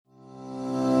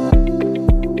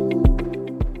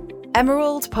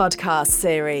Emerald Podcast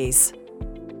Series.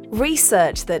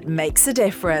 Research that makes a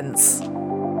difference.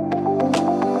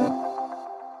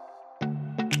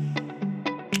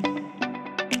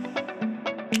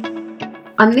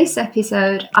 On this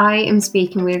episode, I am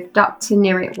speaking with Dr.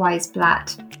 Nirit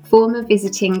Weisblatt, former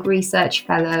visiting research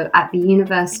fellow at the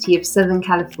University of Southern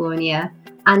California,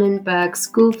 Annenberg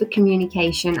School for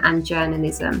Communication and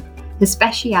Journalism. Her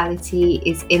speciality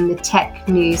is in the tech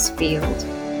news field.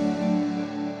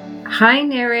 Hi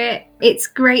Nirit, it's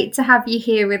great to have you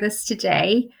here with us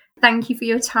today. Thank you for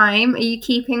your time. Are you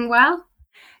keeping well?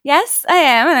 Yes, I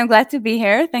am, and I'm glad to be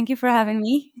here. Thank you for having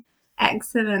me.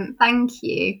 Excellent, thank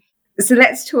you. So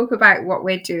let's talk about what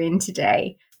we're doing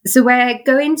today. So we're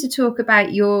going to talk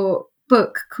about your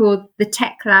book called The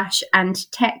Techlash and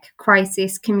Tech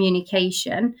Crisis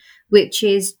Communication, which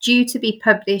is due to be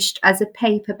published as a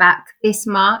paperback this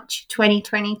March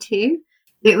 2022.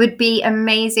 It would be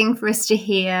amazing for us to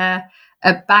hear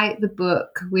about the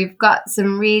book. We've got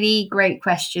some really great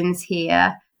questions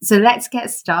here. So let's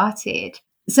get started.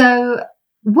 So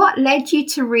what led you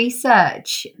to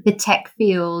research the tech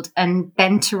field and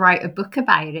then to write a book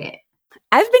about it?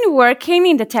 I've been working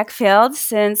in the tech field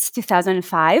since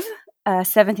 2005,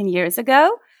 17 years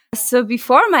ago. So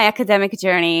before my academic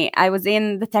journey, I was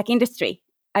in the tech industry.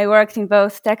 I worked in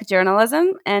both tech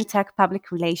journalism and tech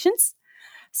public relations.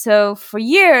 So for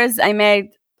years, I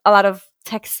made a lot of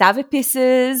tech savvy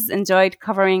pieces, enjoyed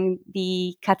covering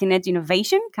the cutting edge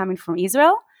innovation coming from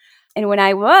Israel. And when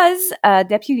I was a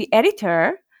deputy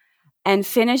editor and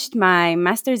finished my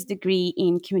master's degree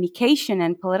in communication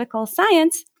and political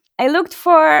science, I looked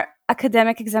for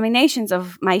academic examinations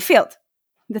of my field,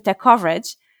 the tech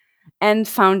coverage, and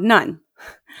found none.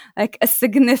 Like a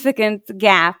significant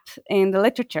gap in the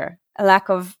literature, a lack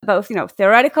of both,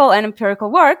 theoretical and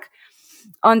empirical work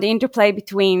on the interplay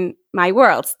between my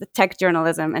worlds, the tech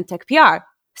journalism and tech PR.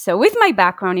 So with my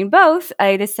background in both,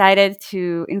 I decided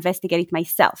to investigate it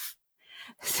myself.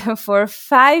 So for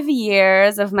 5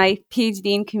 years of my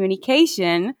PhD in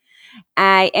communication,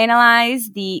 I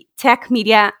analyzed the tech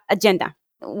media agenda.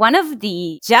 One of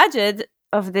the judges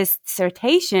of this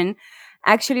dissertation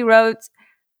actually wrote,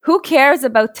 "Who cares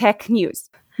about tech news?"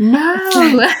 No.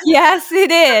 Yes, it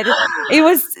did. It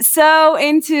was so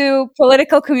into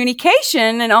political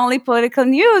communication and only political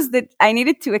news that I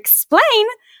needed to explain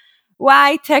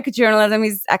why tech journalism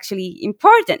is actually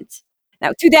important.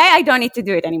 Now, today, I don't need to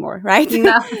do it anymore, right?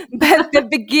 No. But the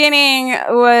beginning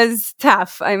was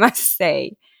tough, I must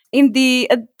say. In the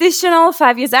additional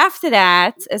 5 years after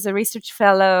that, as a research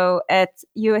fellow at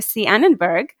USC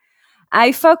Annenberg,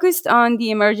 I focused on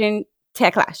the emerging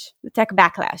techlash, the tech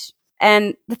backlash.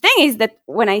 And the thing is that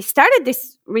when I started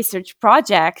this research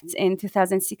project in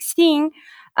 2016,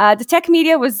 the tech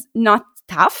media was not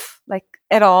tough,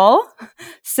 at all.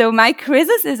 So my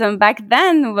criticism back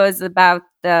then was about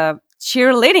the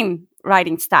cheerleading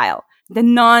writing style, the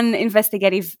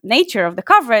non-investigative nature of the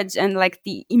coverage, and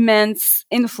the immense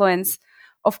influence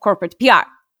of corporate PR.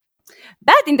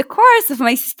 But in the course of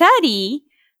my study,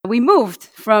 we moved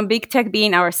from big tech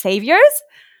being our saviors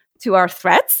to our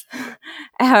threats,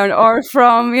 or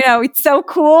from, it's so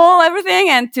cool, everything,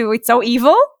 and to it's so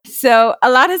evil. So a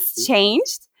lot has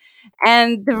changed.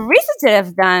 And the research that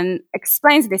I've done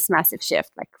explains this massive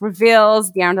shift,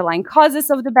 reveals the underlying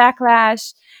causes of the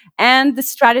backlash and the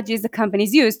strategies the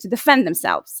companies use to defend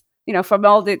themselves, from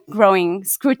all the growing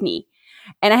scrutiny.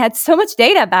 And I had so much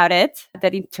data about it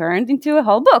that it turned into a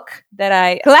whole book that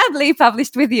I gladly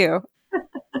published with you.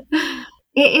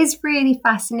 It is really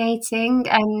fascinating.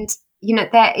 And,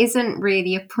 there isn't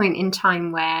really a point in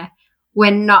time where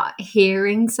we're not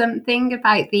hearing something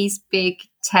about these big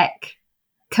tech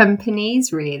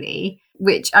companies, really,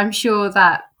 which I'm sure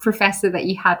that professor that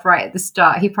you had right at the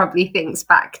start, he probably thinks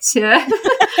back to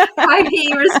how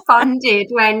he responded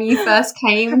when you first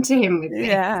came to him with it.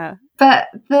 Yeah. But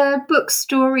the book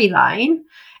storyline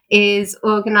is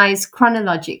organized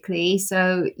chronologically.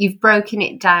 So you've broken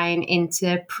it down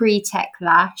into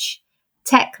pre-techlash,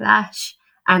 techlash,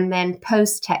 and then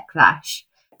post-techlash.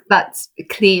 That's a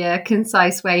clear,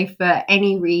 concise way for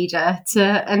any reader to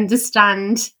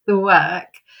understand the work.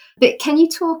 But can you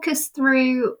talk us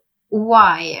through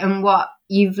why and what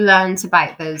you've learned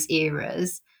about those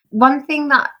eras? One thing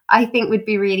that I think would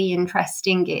be really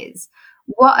interesting is,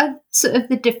 what are sort of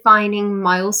the defining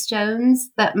milestones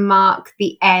that mark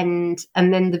the end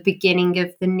and then the beginning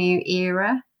of the new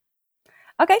era?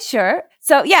 Okay, sure.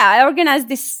 So I organized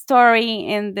this story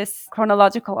in this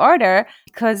chronological order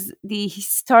because the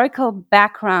historical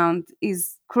background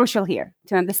is crucial here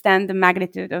to understand the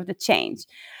magnitude of the change.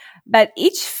 But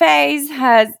each phase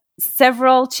has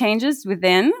several changes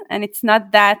within, and it's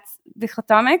not that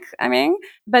dichotomic,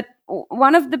 but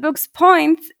one of the book's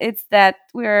points is that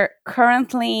we're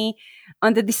currently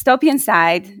on the dystopian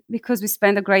side because we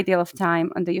spend a great deal of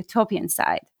time on the utopian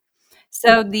side.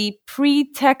 So the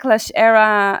pre-techlash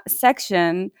era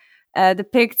section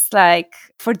depicts like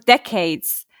for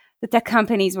decades, the tech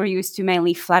companies were used to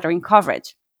mainly flattering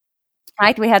coverage.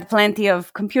 Right? We had plenty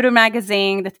of computer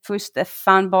magazine that pushed the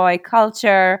fanboy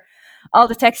culture. All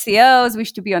the tech CEOs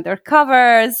wished to be on their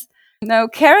covers.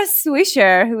 Kara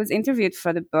Swisher, who was interviewed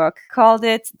for the book, called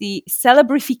it the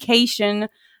celebrification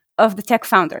of the tech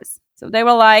founders. So they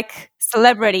were like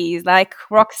celebrities, like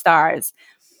rock stars.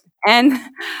 And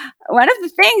one of the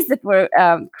things that were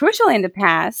crucial in the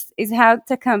past is how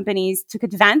tech companies took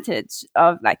advantage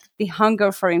of like the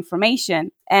hunger for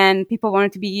information, and people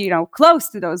wanted to be, close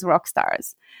to those rock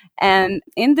stars. And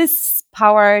in this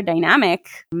power dynamic,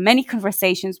 many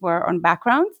conversations were on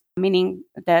background, meaning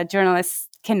the journalists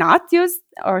cannot use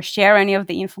or share any of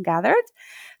the info gathered.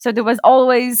 So there was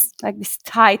always like this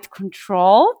tight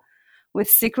control with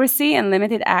secrecy and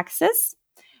limited access.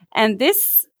 And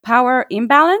this power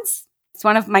imbalance, it's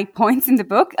one of my points in the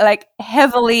book, like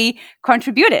heavily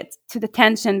contributed to the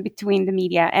tension between the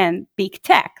media and big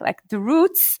tech. Like the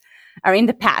roots are in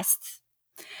the past.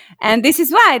 And this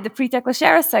is why the pre-techlash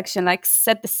era section like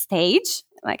set the stage,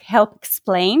 like help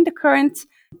explain the current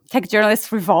tech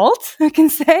journalist revolt, I can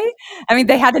say.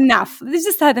 They had enough. They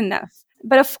just had enough.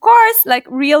 But of course, like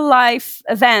real life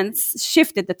events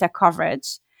shifted the tech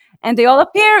coverage. And they all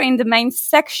appear in the main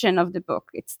section of the book.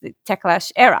 It's the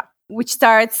techlash era, which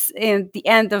starts in the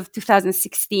end of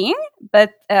 2016,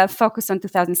 but focus on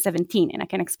 2017, and I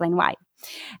can explain why.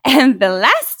 And the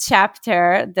last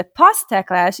chapter, the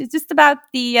post-techlash, is just about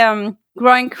the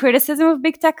growing criticism of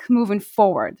big tech moving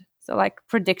forward. So like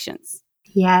predictions.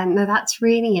 Yeah, no, that's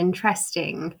really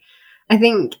interesting. I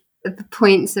think the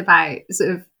points about sort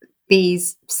of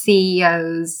these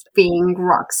CEOs being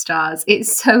rock stars, it's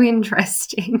so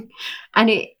interesting. And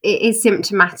it is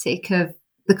symptomatic of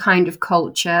the kind of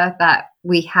culture that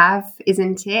we have,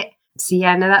 isn't it? So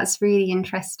yeah, no, that's really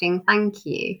interesting. Thank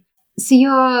you. So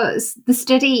the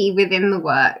study within the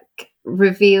work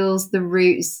reveals the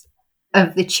roots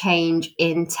of the change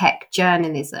in tech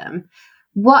journalism.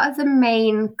 What are the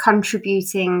main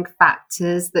contributing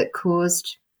factors that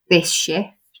caused this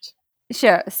shift?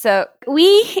 Sure. So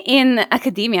we in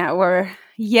academia were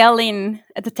yelling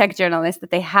at the tech journalists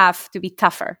that they have to be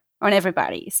tougher on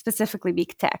everybody, specifically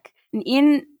big tech. And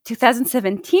in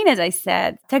 2017, as I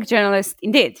said, tech journalists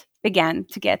indeed began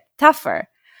to get tougher.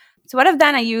 So what I've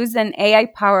done, I used an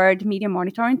AI-powered media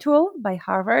monitoring tool by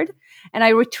Harvard, and I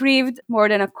retrieved more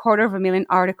than 250,000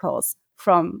 articles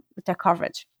from the tech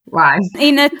coverage. Wow.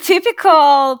 In a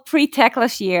typical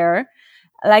pre-techlash year,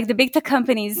 like the big tech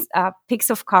companies' peaks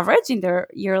of coverage in their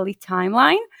yearly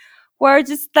timeline were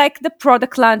just like the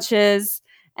product launches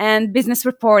and business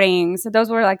reporting. So those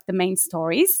were like the main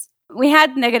stories. We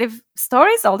had negative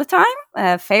stories all the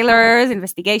time, failures,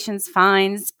 investigations,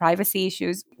 fines, privacy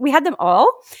issues. We had them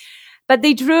all, but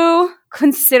they drew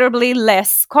considerably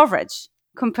less coverage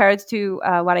compared to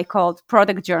what I called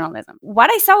product journalism.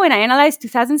 What I saw when I analyzed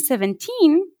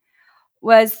 2017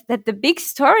 was that the big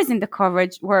stories in the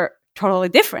coverage were totally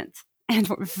different and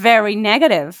were very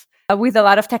negative with a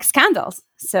lot of tech scandals.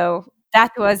 So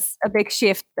that was a big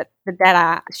shift that the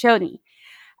data showed me.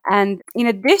 And in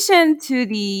addition to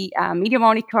the media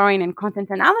monitoring and content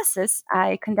analysis,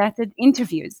 I conducted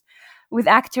interviews with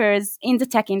actors in the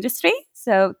tech industry,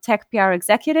 so tech PR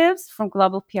executives from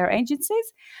global PR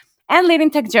agencies, and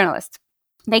leading tech journalists.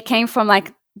 They came from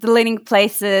like the leading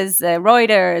places,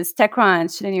 Reuters,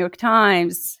 TechCrunch, the New York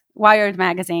Times, Wired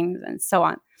magazines, and so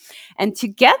on. And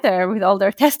together with all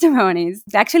their testimonies,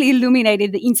 they actually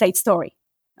illuminated the inside story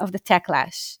of the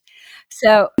techlash.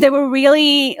 So they were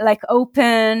really like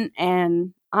open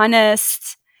and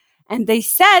honest. And they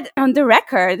said on the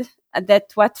record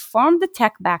that what formed the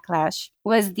tech backlash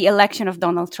was the election of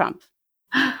Donald Trump.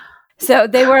 So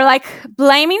they were like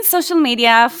blaming social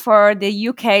media for the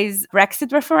UK's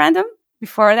Brexit referendum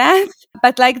before that.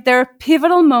 But like their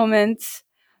pivotal moment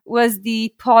was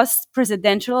the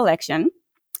post-presidential election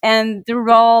and the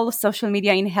role of social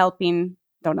media in helping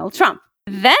Donald Trump.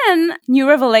 Then new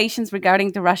revelations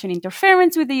regarding the Russian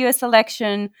interference with the US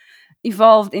election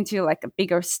evolved into like a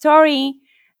bigger story,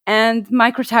 and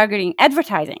micro-targeting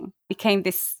advertising became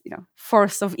this,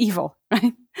 force of evil,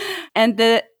 right? And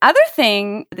the other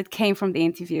thing that came from the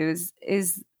interviews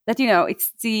is that,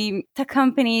 it's the tech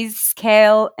companies'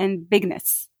 scale and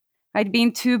bigness, right?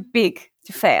 Being too big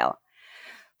to fail.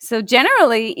 So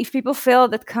generally, if people feel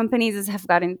that companies have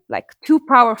gotten like too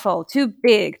powerful, too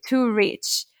big, too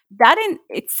rich, that in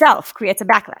itself creates a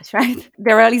backlash, right?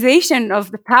 The realization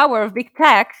of the power of big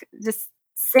tech just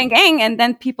sinking, and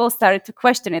then people started to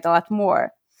question it a lot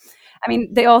more. I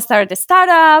mean, they all started a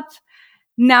startup.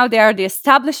 Now they are the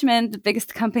establishment, the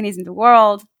biggest companies in the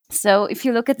world. So if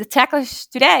you look at the techlash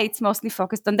today, it's mostly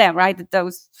focused on them, right?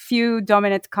 Those few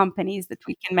dominant companies that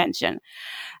we can mention.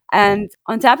 And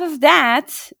on top of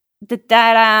that, the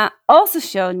data also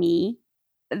showed me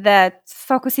that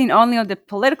focusing only on the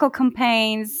political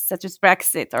campaigns, such as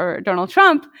Brexit or Donald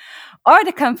Trump, or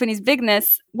the company's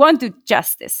bigness, won't do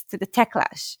justice to the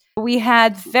techlash. We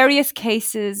had various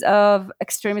cases of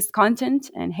extremist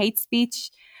content and hate speech,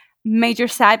 major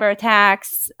cyber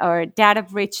attacks or data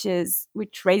breaches,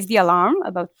 which raised the alarm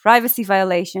about privacy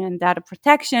violation and data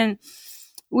protection.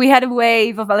 We had a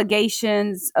wave of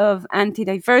allegations of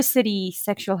anti-diversity,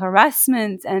 sexual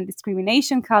harassment, and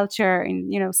discrimination culture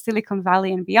in, Silicon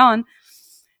Valley and beyond.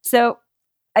 So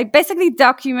I basically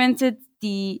documented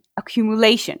the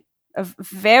accumulation of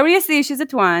various issues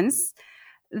at once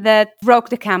that broke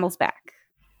the camel's back.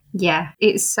 Yeah,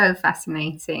 it's so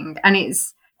fascinating. And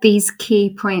it's these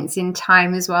key points in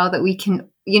time as well that we can,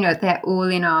 they're all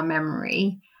in our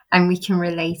memory and we can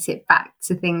relate it back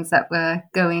to things that were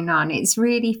going on. It's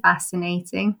really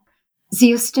fascinating. So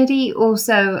your study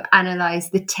also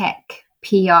analysed the tech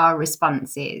PR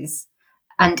responses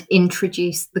and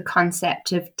introduced the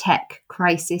concept of tech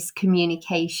crisis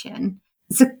communication.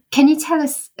 So can you tell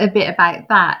us a bit about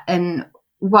that and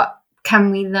what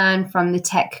can we learn from the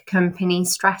tech company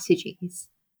strategies?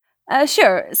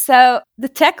 Sure. So the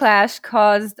techlash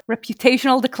caused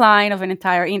reputational decline of an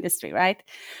entire industry, right?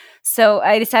 So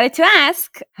I decided to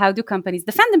ask, how do companies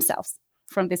defend themselves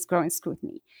from this growing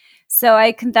scrutiny? So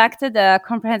I conducted a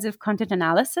comprehensive content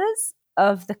analysis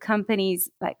of the company's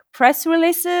press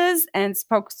releases and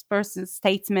spokesperson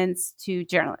statements to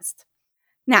journalists.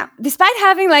 Now, despite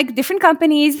having different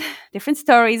companies, different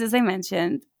stories, as I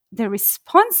mentioned, the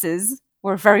responses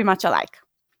were very much alike.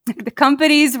 The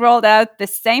companies rolled out the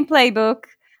same playbook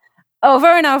over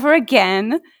and over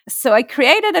again. So I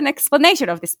created an explanation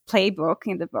of this playbook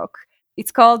in the book.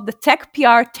 It's called the Tech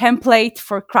PR Template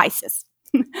for Crisis.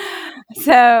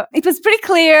 So it was pretty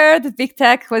clear that big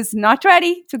tech was not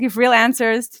ready to give real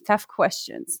answers to tough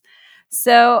questions.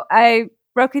 So I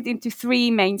broke it into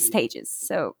three main stages.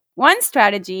 So one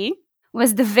strategy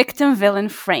was the victim-villain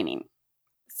framing.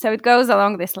 So it goes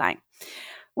along this line.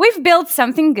 We've built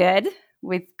something good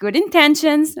with good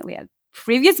intentions. We have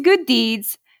previous good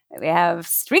deeds. We have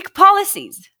strict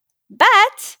policies.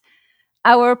 But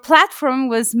our platform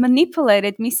was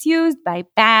manipulated, misused by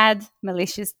bad,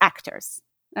 malicious actors.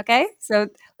 Okay? So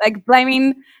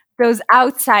blaming those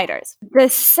outsiders. The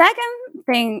second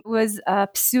thing was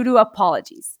pseudo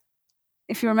apologies.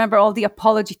 If you remember all the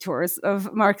apology tours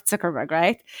of Mark Zuckerberg,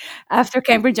 right? After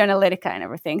Cambridge Analytica and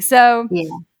everything. So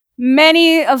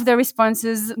many of the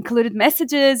responses included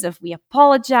messages of we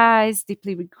apologize,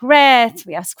 deeply regret,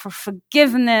 we ask for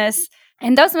forgiveness.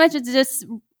 And those messages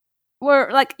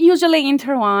were usually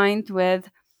intertwined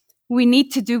with we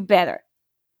need to do better.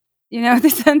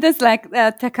 This sentence,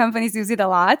 tech companies use it a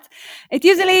lot. It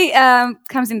usually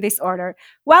comes in this order.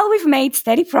 While we've made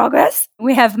steady progress,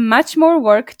 we have much more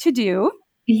work to do.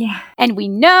 Yeah. And we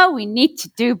know we need to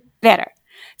do better.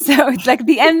 So it's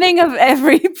the ending of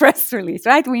every press release,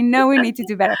 right? We know we need to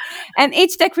do better. And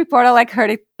each tech reporter heard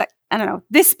it,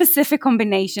 this specific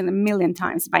combination a million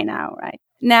times by now, right?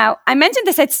 Now, I mentioned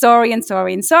they said sorry and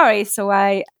sorry and sorry, so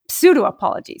I pseudo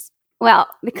apologies. Well,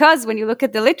 because when you look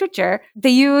at the literature,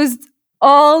 they used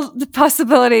all the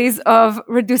possibilities of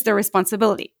reduce their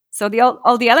responsibility. So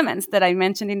all the elements that I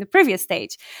mentioned in the previous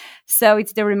stage. So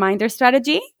it's the reminder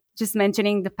strategy, just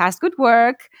mentioning the past good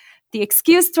work, the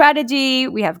excuse strategy,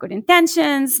 we have good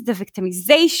intentions, the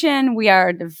victimization, we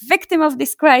are the victim of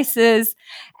this crisis,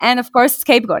 and of course,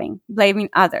 scapegoating, blaming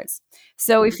others.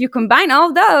 So if you combine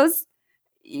all those,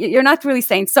 you're not really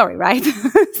saying sorry, right?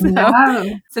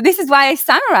 So this is why I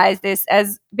summarize this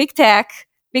as big tech,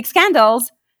 big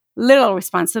scandals, little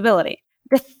responsibility.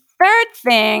 The third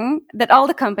thing that all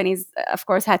the companies, of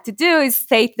course, had to do is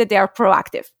state that they are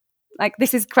proactive.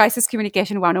 This is crisis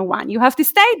communication 101. You have to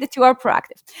state that you are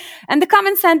proactive. And the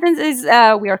common sentence is,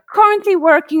 we are currently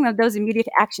working on those immediate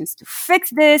actions to fix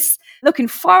this. Looking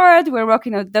forward, we're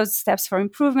working on those steps for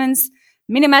improvements,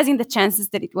 minimizing the chances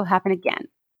that it will happen again.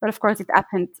 But of course, it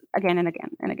happened again and again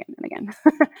and again and again.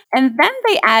 And then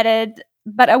they added,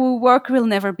 but our work will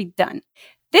never be done.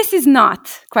 This is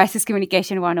not crisis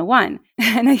communication 101.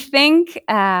 And I think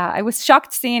I was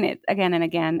shocked seeing it again and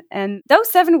again. And those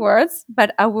 7 words,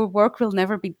 but our work will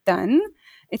never be done,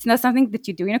 It's not something that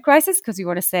you do in a crisis because you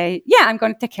want to say, yeah, I'm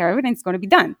going to take care of it and it's going to be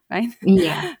done, right?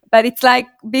 Yeah. But it's like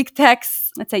big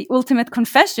tech's, let's say, ultimate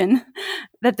confession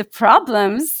that the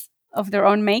problems of their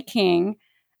own making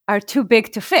are too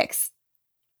big to fix.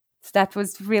 So that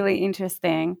was really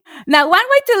interesting. Now, one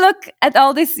way to look at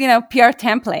all this, PR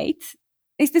template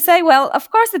is to say, well,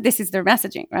 of course that this is their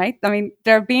messaging, right? I mean,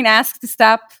 they're being asked to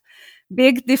stop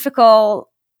big, difficult,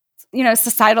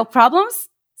 societal problems.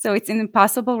 So it's an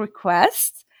impossible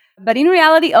request. But in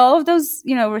reality, all of those,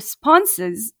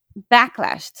 responses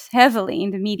backlashed heavily in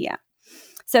the media.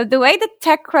 So the way the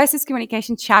tech crisis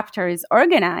communication chapter is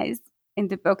organized in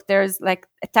the book, there's like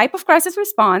a type of crisis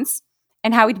response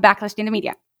and how it backlashed in the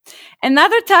media.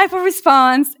 Another type of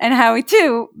response and how it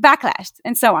too backlashed,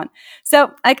 and so on.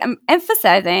 So I'm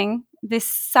emphasizing this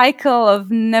cycle of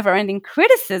never-ending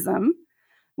criticism,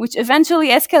 which eventually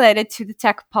escalated to the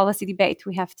tech policy debate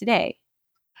we have today.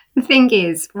 The thing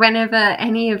is, whenever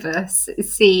any of us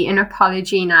see an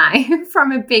apology now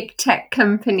from a big tech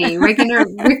company, we're going to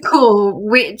recall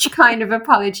which kind of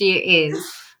apology it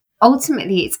is.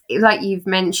 Ultimately, it's like you've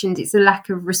mentioned, it's a lack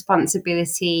of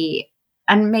responsibility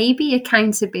and maybe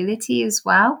accountability as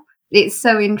well. It's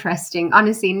so interesting.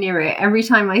 Honestly, Nira, every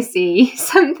time I see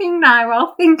something now,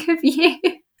 I'll think of you.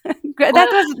 That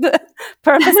was the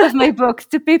purpose of my book,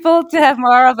 to people to have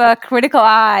more of a critical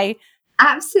eye.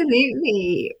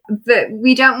 Absolutely. But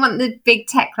we don't want the big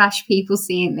techlash people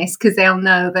seeing this because they'll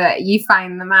know that you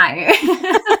find them out.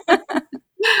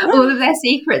 All of their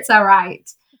secrets are right.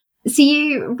 So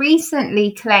you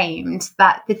recently claimed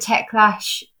that the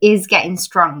techlash is getting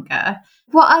stronger.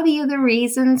 What are the other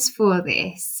reasons for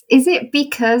this? Is it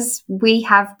because we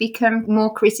have become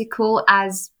more critical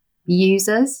as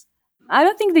users? I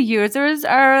don't think the users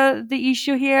are the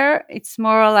issue here. It's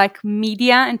more like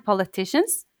media and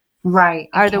politicians. Right.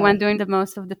 Are the one doing the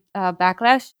most of the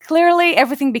backlash. Clearly,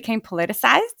 everything became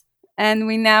politicized, and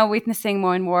we're now witnessing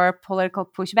more and more political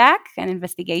pushback and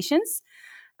investigations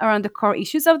around the core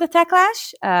issues of the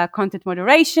techlash: content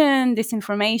moderation,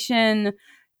 disinformation,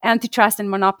 antitrust,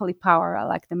 and monopoly power are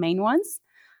like the main ones.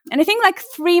 And I think like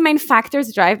three main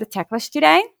factors drive the techlash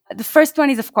today. The first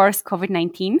one is, of course,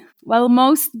 COVID-19. While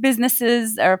most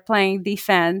businesses are playing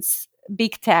defense,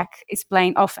 big tech is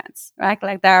playing offense, right?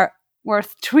 Like they're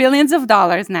worth trillions of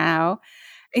dollars now.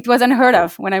 It was unheard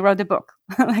of when I wrote the book.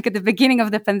 Like at the beginning of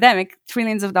the pandemic,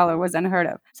 trillions of dollars was unheard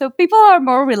of. So people are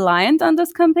more reliant on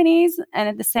those companies and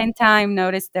at the same time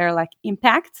notice their like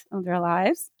impact on their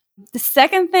lives. The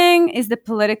second thing is the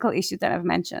political issue that I've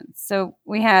mentioned. So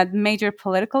we had major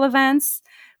political events,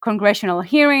 congressional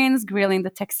hearings, grilling the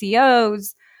tech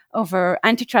CEOs over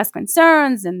antitrust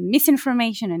concerns and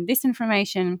misinformation and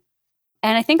disinformation.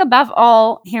 And I think above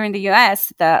all, here in the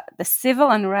US, the civil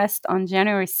unrest on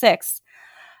January 6th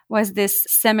was this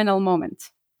seminal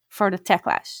moment for the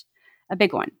techlash, a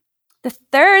big one. The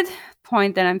third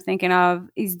point that I'm thinking of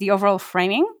is the overall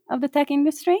framing of the tech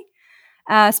industry.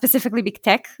 Specifically, big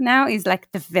tech now is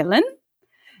like the villain.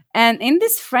 And in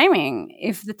this framing,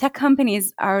 if the tech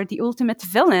companies are the ultimate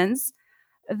villains,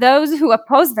 those who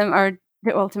oppose them are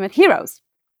the ultimate heroes,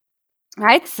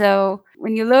 right? So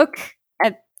when you look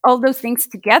at all those things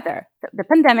together, the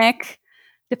pandemic,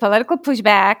 the political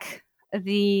pushback,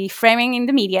 the framing in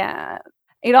the media,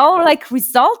 it all like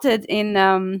resulted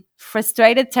in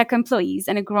frustrated tech employees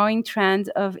and a growing trend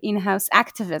of in-house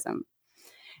activism.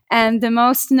 And the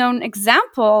most known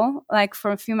example, like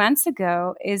from a few months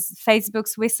ago, is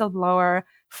Facebook's whistleblower,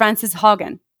 Frances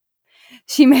Haugen.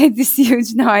 She made this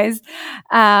huge noise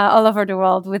all over the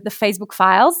world with the Facebook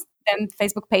files and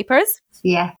Facebook papers.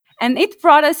 Yeah. And it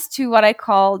brought us to what I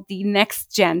call the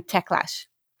next-gen techlash.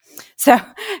 So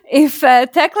if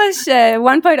techlash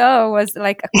 1.0 was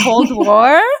like a Cold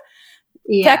War,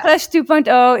 techlash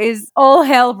 2.0 is all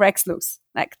hell breaks loose.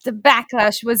 Like the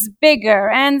backlash was bigger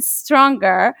and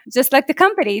stronger, just like the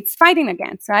company it's fighting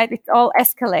against, right? It's all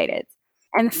escalated.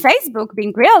 And Facebook,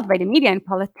 being grilled by the media and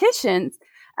politicians,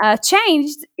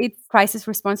 changed its crisis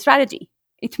response strategy.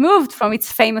 It moved from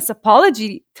its famous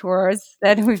apology tours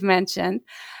that we've mentioned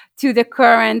to the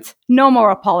current no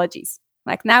more apologies.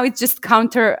 Like now it's just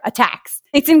counter attacks.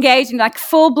 It's engaged in like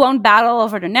full-blown battle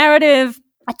over the narrative,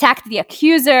 attacked the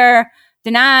accuser,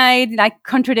 denied, like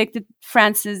contradicted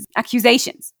France's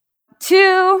accusations.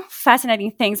 Two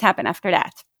fascinating things happen after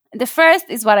that. The first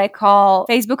is what I call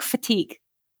Facebook fatigue.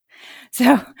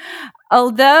 So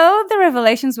although the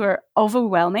revelations were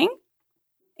overwhelming,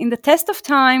 in the test of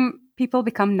time, people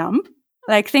become numb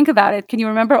Like, think about it. Can you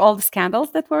remember all the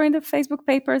scandals that were in the Facebook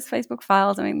papers, Facebook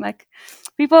files? I mean, like,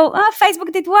 people,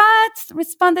 Facebook did what?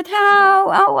 Responded how?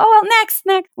 Oh, well, next.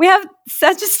 We have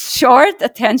such a short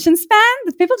attention span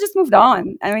that people just moved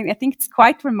on. I mean, I think it's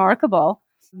quite remarkable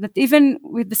that even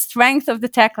with the strength of the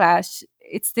techlash,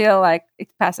 it's still like it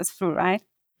passes through, right?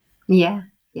 Yeah.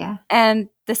 And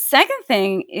the second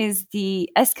thing is the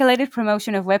escalated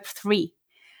promotion of Web3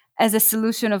 as a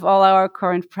solution of all our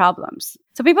current problems.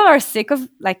 So people are sick of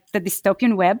like the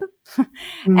dystopian web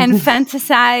and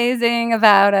fantasizing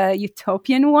about a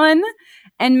utopian one.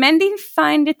 And many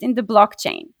find it in the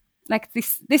blockchain. Like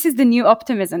this is the new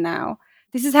optimism now.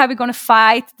 This is how we're going to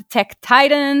fight the tech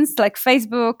titans like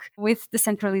Facebook with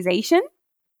decentralization.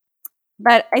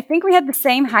 But I think we had the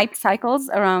same hype cycles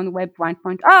around Web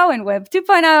 1.0 and Web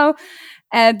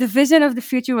 2.0. The vision of the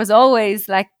future was always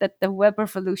like that the web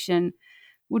revolution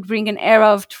would bring an era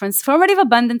of transformative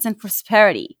abundance and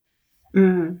prosperity.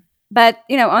 But,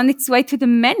 on its way to the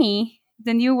many,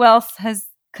 the new wealth has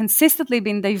consistently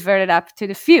been diverted up to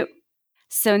the few.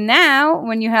 So now,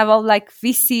 when you have all like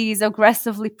VCs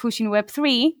aggressively pushing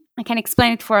Web3, I can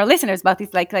explain it for our listeners, but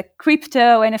it's like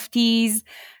crypto, NFTs,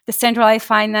 decentralized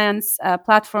finance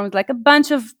platforms, like a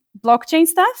bunch of blockchain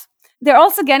stuff. They're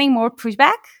also getting more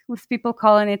pushback with people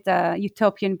calling it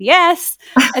utopian BS,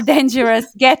 a dangerous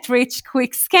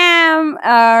get-rich-quick scam,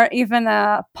 or even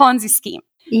a Ponzi scheme.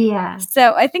 Yeah.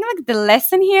 So I think like the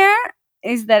lesson here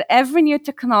is that every new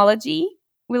technology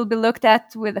will be looked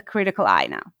at with a critical eye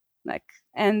now.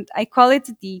 And I call it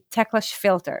the techlash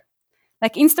filter.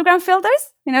 Like Instagram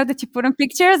filters, that you put on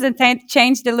pictures and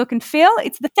change the look and feel.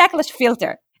 It's the techlash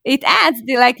filter. It adds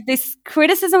this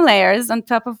criticism layers on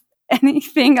top of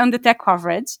anything on the tech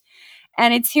coverage.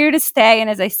 And it's here to stay. And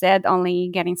as I said, only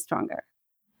getting stronger.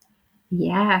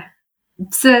 Yeah.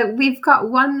 So we've got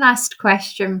one last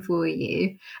question for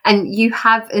you. And you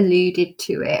have alluded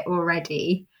to it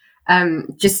already.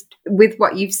 Just with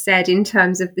what you've said in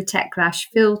terms of the techlash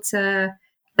filter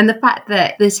and the fact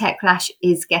that the techlash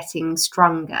is getting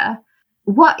stronger.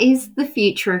 What is the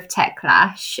future of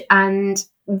techlash and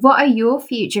what are your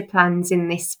future plans in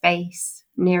this space,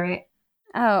 Nirit?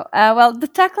 Well, the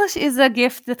techlash is a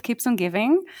gift that keeps on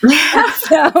giving.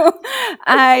 So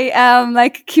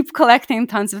I keep collecting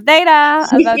tons of data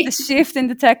about the shift in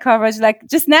the tech coverage. Like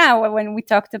just now when we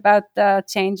talked about the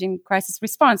change in crisis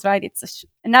response, right? It's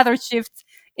another shift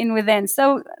in within.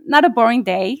 So not a boring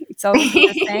day. It's always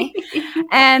interesting.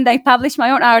 And I publish my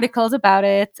own articles about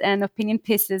it and opinion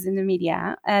pieces in the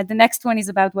media. The next one is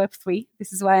about Web3.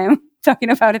 This is why I'm talking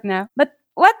about it now. But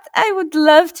what I would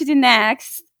love to do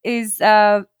next is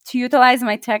to utilize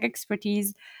my tech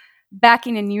expertise back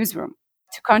in a newsroom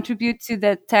to contribute to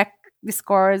the tech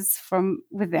discourse from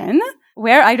within,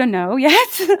 where I don't know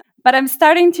yet, but I'm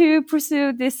starting to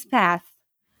pursue this path.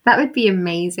 That would be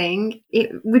amazing.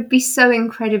 It would be so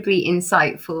incredibly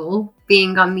insightful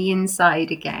being on the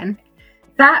inside again.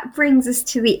 That brings us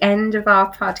to the end of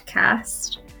our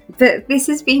podcast. But this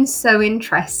has been so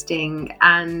interesting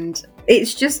and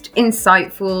it's just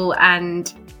insightful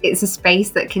and it's a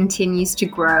space that continues to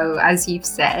grow, as you've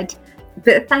said.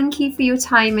 But thank you for your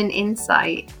time and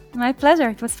insight. My pleasure.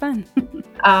 It was fun.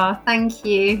 Thank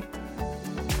you.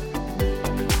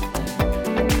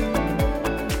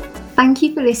 Thank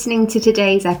you for listening to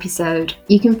today's episode.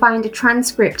 You can find a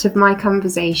transcript of my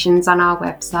conversations on our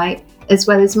website, as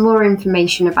well as more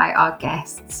information about our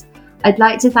guests. I'd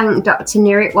like to thank Dr.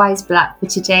 Nirit Wise-Black for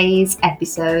today's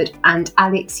episode and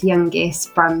Alex Youngis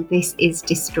from This Is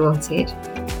Distorted.